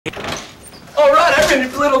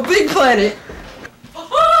in Little Big Planet.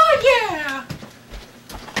 Oh yeah!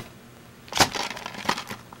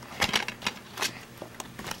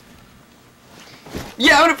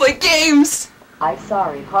 Yeah, I wanna play games! I'm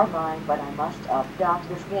sorry, Carmine, but I must dock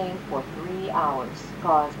this game for 3 hours,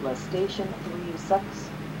 cause PlayStation 3 sucks.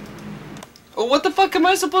 Well, what the fuck am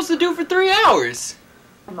I supposed to do for 3 hours?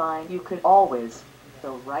 Carmine, you could always.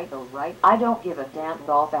 So right, I don't give a damn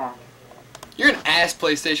all back. You're an ass,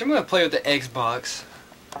 PlayStation. I'm gonna play with the Xbox.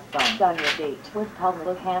 Have fun on your date with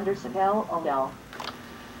Pamela Henderson, LOL.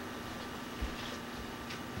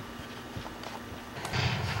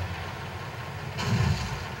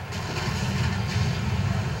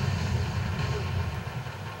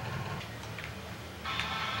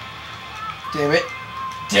 Damn it.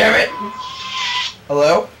 Damn it!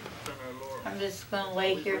 Hello? I'm just gonna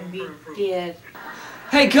lay here and be dead.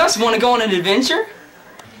 Hey, Gus, wanna go on an adventure?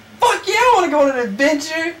 Fuck yeah, I wanna go on an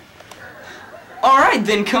adventure! Alright,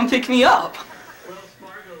 then come pick me up.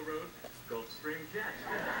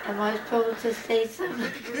 Am I supposed to say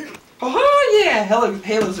something? Oh yeah,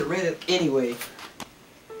 Halo's a red anyway.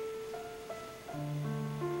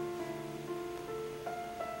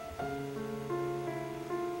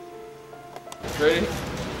 Ready?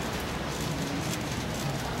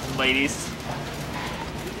 Ladies.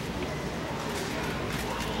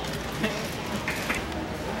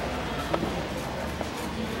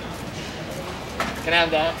 Can I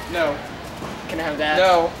have that? No. Can I have that?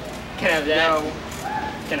 No. Can I have that? No.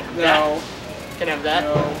 Can I have No. that? Can I have that?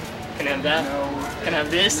 No. Can I have that? No. Can I have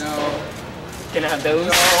this? No. Can I have those?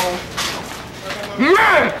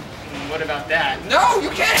 No. What about that? No, you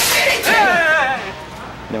can't have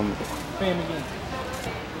anything! No.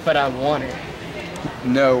 But I want it.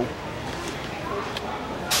 No.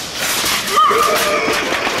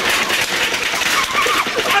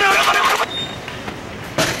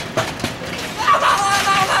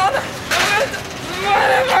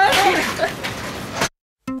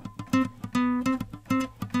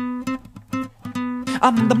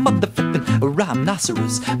 I'm the motherfucking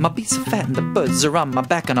rhinoceros. My beats are fat and the birds are on my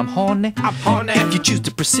back and I'm horny. If you choose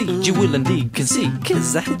to proceed, you will indeed concede.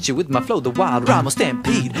 'Cause I hit you with my flow, the wild rhyme will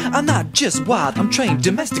stampede. I'm not just wild, I'm trained,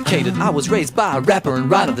 domesticated. I was raised by a rapper and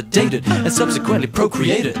rhymer that dated and subsequently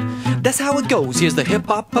procreated. That's how it goes. Here's the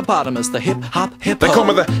hip-hop hippopotamus, the hip-hop hippo. They call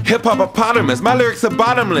me the hip-hop-opotamus. My lyrics are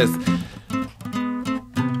bottomless.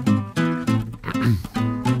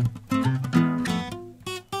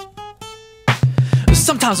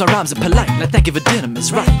 Sometimes my rhymes are polite, and I thank you for dinner,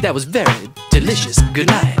 Miss Right. That was very delicious. Good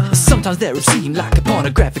night. Sometimes they're obscene, like a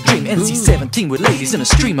pornographic dream. NC-17 with ladies in a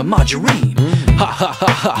stream of margarine. Ha ha ha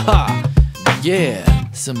ha ha. Yeah,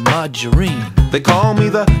 some margarine. They call me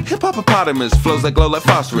the hip-hop-opotamus. Flows that glow like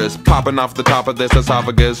phosphorus. Popping off the top of this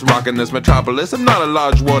esophagus. Rocking this metropolis. I'm not a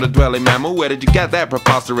large water-dwelling mammal. Where did you get that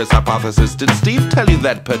preposterous hypothesis? Did Steve tell you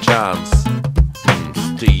that perchance?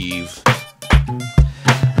 Steve.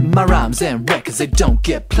 My rhymes and records, they don't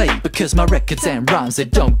get played. Because my records and rhymes, they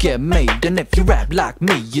don't get made. And if you rap like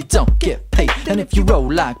me, you don't get paid. And if you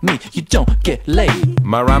roll like me, you don't get laid.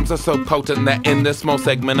 My rhymes are so potent that in this small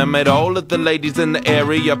segment I made all of the ladies in the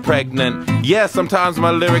area pregnant. Yeah, sometimes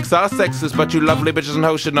my lyrics are sexist, but you lovely bitches and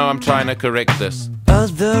hoes should know I'm trying to correct this.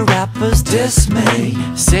 Other rappers dismay,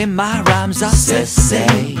 say my rhymes are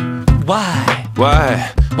sexy. Why?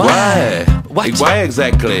 Why? Why? Like, why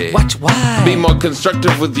exactly? What? Why? Be more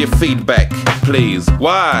constructive with your feedback, please.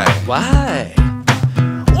 Why? Why?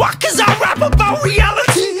 Why? 'Cause I rap about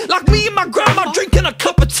reality. Like me and my grandma drinking a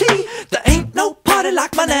cup of tea. There ain't no party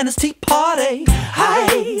like my nana's tea party.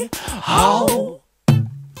 Hey, ho.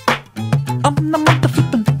 I'm the mother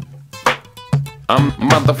flippin'. I'm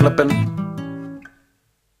mother flippin'.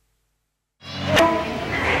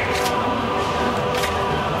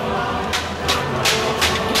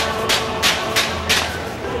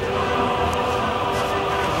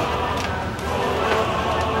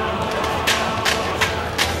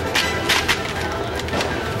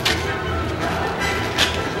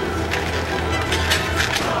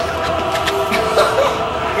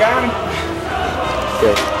 Got him.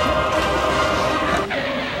 Good.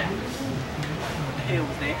 What the hell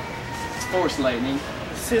was that? It's force lightning.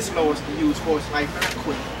 Sis knows to use force lightning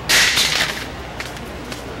quick.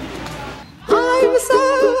 I'm so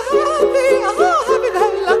happy, oh happy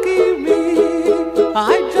that lucky me. I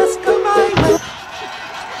just come out.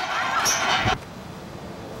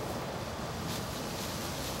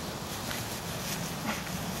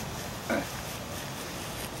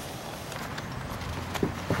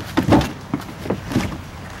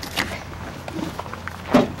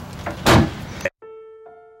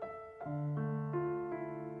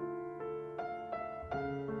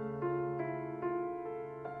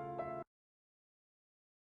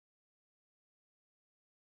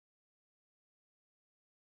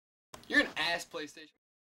 ass PlayStation.